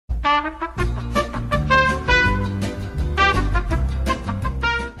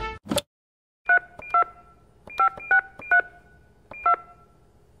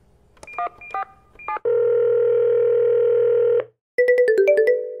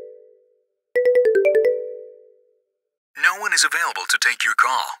is available to take your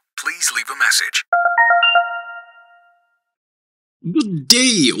call. Please leave a message. Good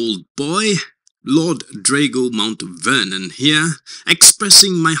day, old boy. Lord Drago Mount Vernon here,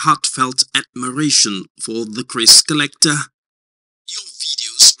 expressing my heartfelt admiration for the Keris Collector. Your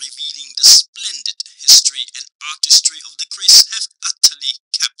videos revealing the splendid history and artistry of the Keris have utterly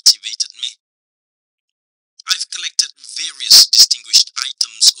captivated me. I've collected various distinguished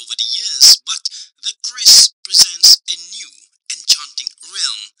items over the years, but the Keris presents a new, enchanting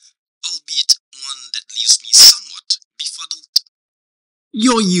realm, albeit one that leaves me somewhat befuddled.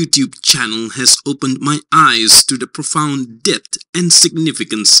 Your YouTube channel has opened my eyes to the profound depth and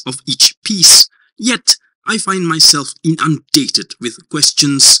significance of each piece, yet I find myself inundated with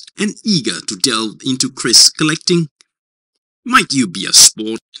questions and eager to delve into Keris collecting. Might you be a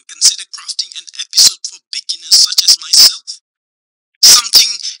sport and consider crafting an episode for beginners such as myself? Something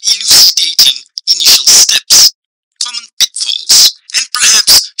elucidating initial steps, common pitfalls, and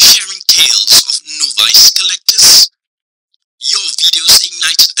perhaps sharing tales of novice collectors? Your videos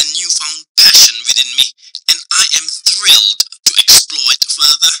ignited a newfound passion within me, and I am thrilled to explore it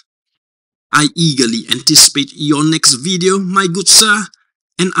further. I eagerly anticipate your next video, my good sir,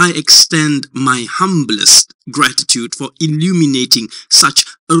 and I extend my humblest gratitude for illuminating such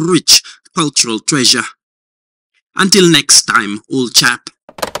a rich cultural treasure. Until next time, old chap.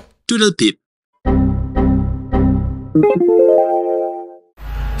 Toodle pip.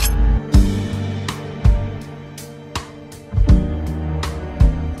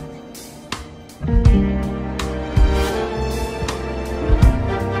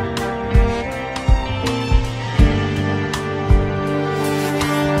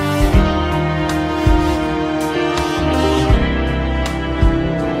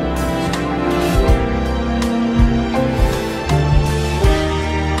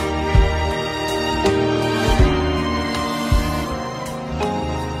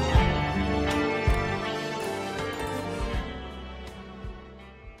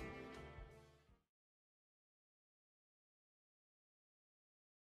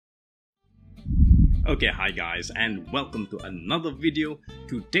 Okay, hi guys, and welcome to another video.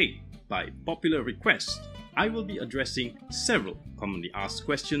 Today, by popular request, I will be addressing several commonly asked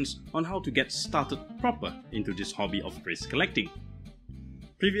questions on how to get started proper into this hobby of Keris collecting.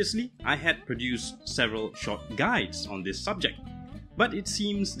 Previously, I had produced several short guides on this subject, but it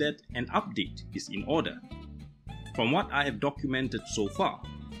seems that an update is in order. From what I have documented so far,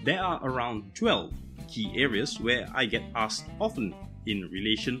 there are around 12 key areas where I get asked often in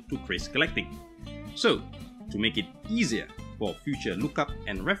relation to Keris collecting. So, to make it easier for future lookup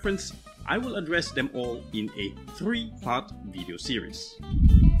and reference, I will address them all in a 3-part video series.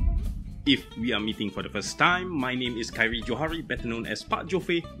 If we are meeting for the first time, my name is Keris Johari, better known as Pak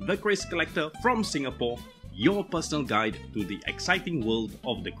Jofe, the Keris Collector from Singapore, your personal guide to the exciting world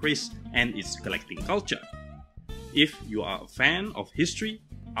of the Keris and its collecting culture. If you are a fan of history,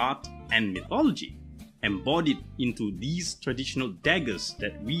 art and mythology, embodied into these traditional daggers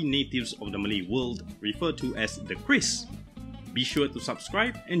that we natives of the Malay world refer to as the Keris, be sure to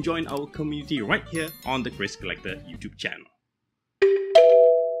subscribe and join our community right here on the Keris Collector YouTube channel.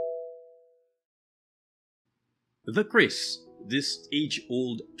 The Keris, this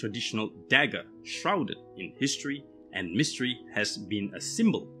age-old traditional dagger shrouded in history and mystery, has been a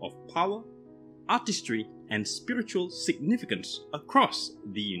symbol of power, artistry and spiritual significance across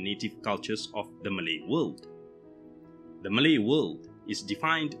the native cultures of the Malay world. The Malay world is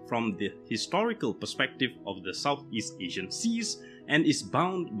defined from the historical perspective of the Southeast Asian seas and is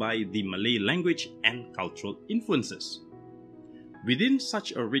bound by the Malay language and cultural influences. Within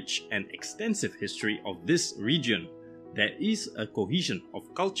such a rich and extensive history of this region, there is a cohesion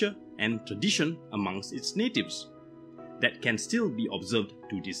of culture and tradition amongst its natives that can still be observed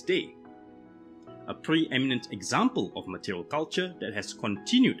to this day. A preeminent example of material culture that has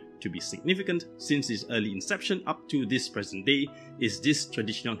continued to be significant since its early inception up to this present day is this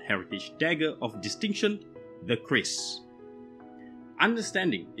traditional heritage dagger of distinction, the Keris.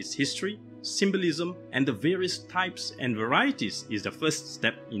 Understanding its history, symbolism, and the various types and varieties is the first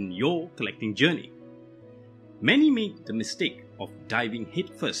step in your collecting journey. Many make the mistake of diving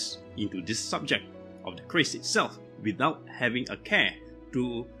headfirst into this subject of the Keris itself without having a care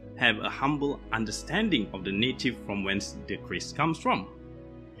to have a humble understanding of the native from whence the Keris comes from.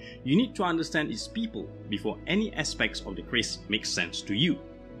 You need to understand its people before any aspects of the Keris make sense to you.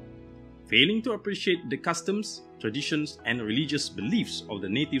 Failing to appreciate the customs, traditions and religious beliefs of the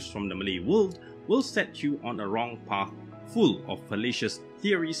natives from the Malay world will set you on a wrong path full of fallacious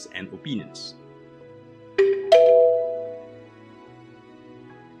theories and opinions.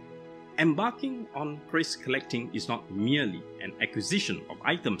 Embarking on kris collecting is not merely an acquisition of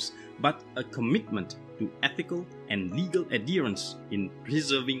items, but a commitment to ethical and legal adherence in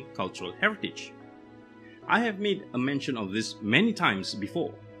preserving cultural heritage. I have made a mention of this many times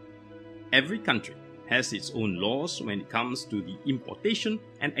before. Every country has its own laws when it comes to the importation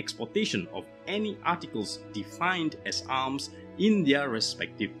and exportation of any articles defined as arms in their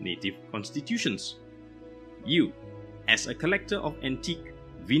respective native constitutions. You, as a collector of antique,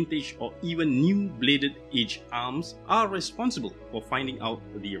 vintage or even new bladed edge arms, are responsible for finding out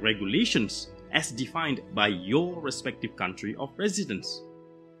the regulations as defined by your respective country of residence.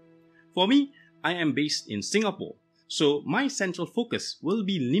 For me, I am based in Singapore, so my central focus will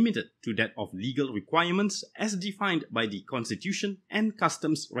be limited to that of legal requirements as defined by the Constitution and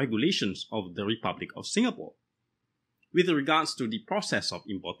customs regulations of the Republic of Singapore. With regards to the process of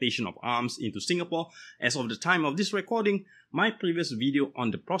importation of arms into Singapore, as of the time of this recording, my previous video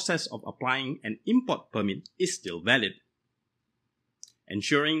on the process of applying an import permit is still valid.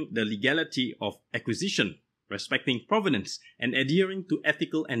 Ensuring the legality of acquisition, respecting provenance, and adhering to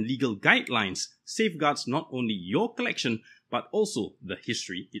ethical and legal guidelines safeguards not only your collection but also the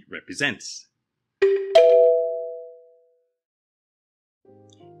history it represents.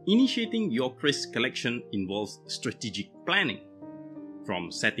 Initiating your kris collection involves strategic planning,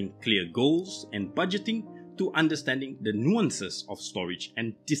 from setting clear goals and budgeting to understanding the nuances of storage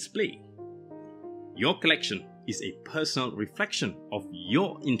and display. Your collection is a personal reflection of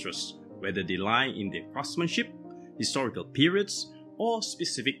your interests, whether they lie in their craftsmanship, historical periods, or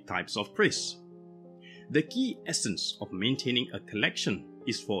specific types of kris. The key essence of maintaining a collection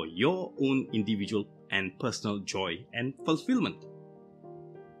is for your own individual and personal joy and fulfillment.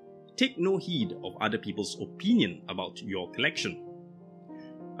 Take no heed of other people's opinion about your collection.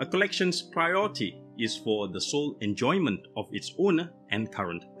 A collection's priority is for the sole enjoyment of its owner and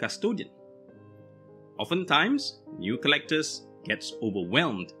current custodian. Oftentimes, new collectors get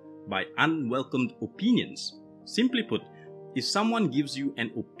overwhelmed by unwelcomed opinions. Simply put, if someone gives you an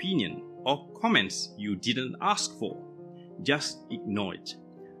opinion or comments you didn't ask for, just ignore it.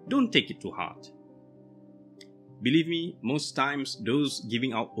 Don't take it to heart. Believe me, most times those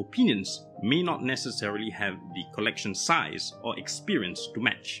giving out opinions may not necessarily have the collection size or experience to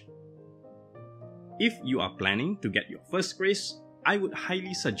match. If you are planning to get your first kris, I would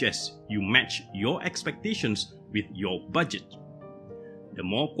highly suggest you match your expectations with your budget. The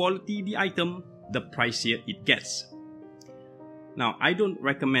more quality the item, the pricier it gets. Now, I don't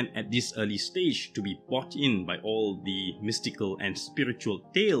recommend at this early stage to be bought in by all the mystical and spiritual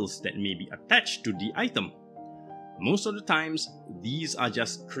tales that may be attached to the item. Most of the times, these are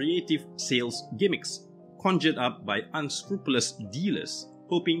just creative sales gimmicks conjured up by unscrupulous dealers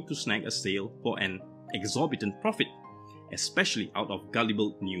hoping to snag a sale for an exorbitant profit, especially out of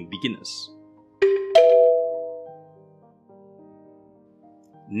gullible new beginners.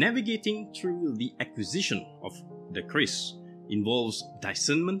 Navigating through the acquisition of the kris involves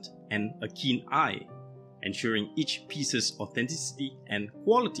discernment and a keen eye, ensuring each piece's authenticity and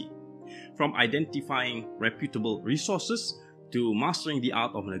quality. From identifying reputable resources to mastering the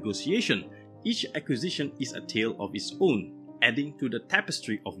art of negotiation, each acquisition is a tale of its own, adding to the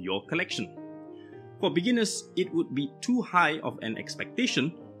tapestry of your collection. For beginners, it would be too high of an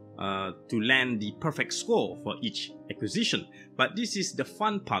expectation to land the perfect score for each acquisition, but this is the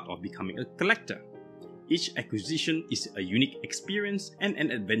fun part of becoming a collector. Each acquisition is a unique experience and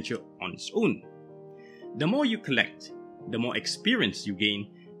an adventure on its own. The more you collect, the more experience you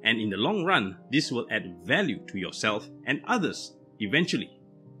gain, and in the long run, this will add value to yourself and others eventually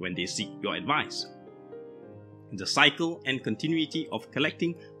when they seek your advice. The cycle and continuity of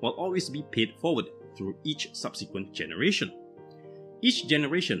collecting will always be paid forward through each subsequent generation. Each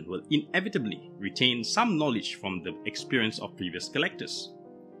generation will inevitably retain some knowledge from the experience of previous collectors.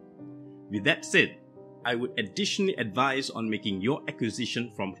 With that said, I would additionally advise on making your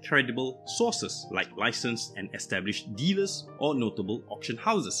acquisition from credible sources like licensed and established dealers or notable auction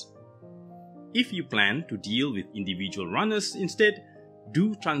houses. If you plan to deal with individual runners instead,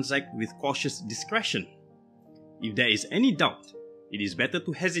 do transact with cautious discretion. If there is any doubt, it is better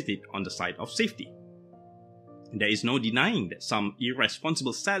to hesitate on the side of safety. There is no denying that some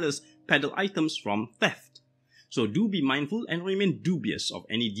irresponsible sellers peddle items from theft. So do be mindful and remain dubious of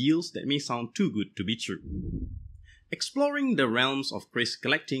any deals that may sound too good to be true. Exploring the realms of kris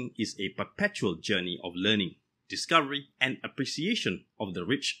collecting is a perpetual journey of learning, discovery, and appreciation of the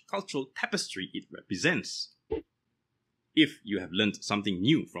rich cultural tapestry it represents. If you have learned something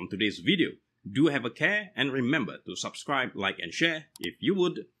new from today's video, do have a care and remember to subscribe, like, and share if you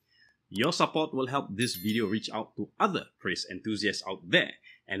would. Your support will help this video reach out to other kris enthusiasts out there,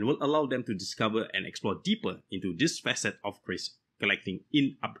 and will allow them to discover and explore deeper into this facet of kris collecting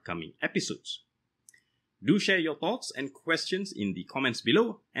in upcoming episodes. Do share your thoughts and questions in the comments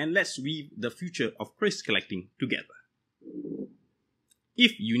below, and let's weave the future of kris collecting together.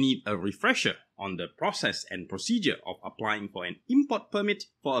 If you need a refresher on the process and procedure of applying for an import permit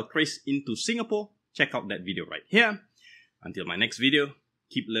for a kris into Singapore, check out that video right here. Until my next video,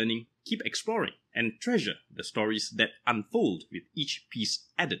 keep learning, keep exploring, and treasure the stories that unfold with each piece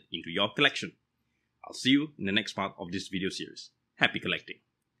added into your collection. I'll see you in the next part of this video series. Happy collecting!